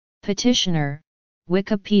Petitioner,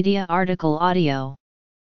 Wikipedia article audio.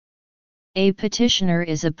 A petitioner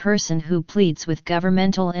is a person who pleads with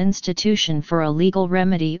governmental institution for a legal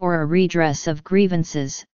remedy or a redress of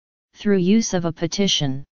grievances, through use of a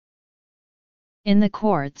petition. In the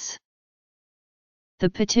courts,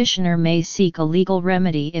 the petitioner may seek a legal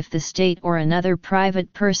remedy if the state or another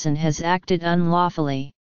private person has acted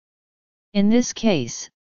unlawfully. In this case,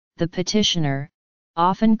 the petitioner,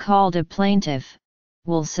 often called a plaintiff,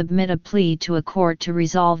 will submit a plea to a court to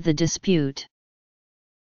resolve the dispute.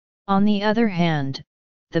 On the other hand,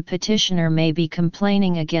 the petitioner may be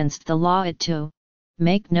complaining against the law to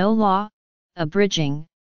make no law, abridging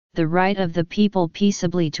the right of the people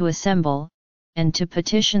peaceably to assemble, and to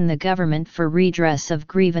petition the government for redress of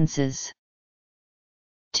grievances.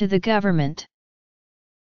 To the government,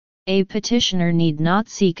 a petitioner need not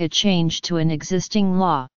seek a change to an existing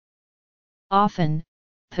law. Often,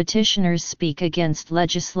 petitioners speak against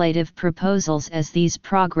legislative proposals as these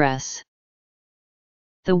progress.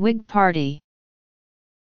 The Whig Party.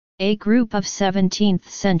 A group of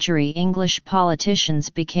 17th-century English politicians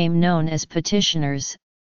became known as petitioners,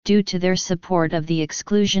 due to their support of the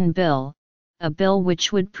Exclusion Bill, a bill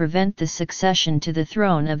which would prevent the succession to the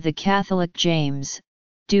throne of the Catholic James,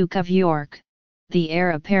 Duke of York, the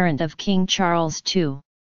heir apparent of King Charles II.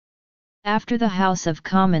 After the House of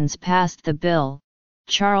Commons passed the bill,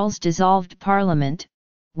 Charles dissolved Parliament.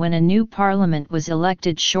 When a new Parliament was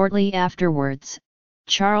elected shortly afterwards,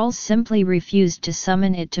 Charles simply refused to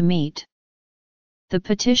summon it to meet. The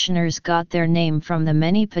petitioners got their name from the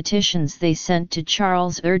many petitions they sent to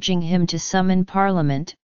Charles urging him to summon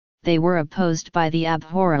Parliament. They were opposed by the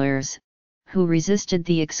abhorrers, who resisted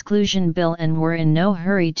the Exclusion Bill and were in no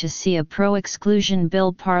hurry to see a pro-Exclusion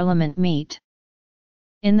Bill Parliament meet.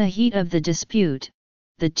 In the heat of the dispute,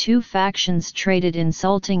 the two factions traded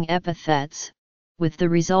insulting epithets, with the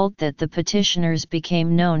result that the petitioners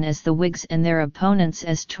became known as the Whigs and their opponents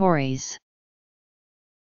as Tories.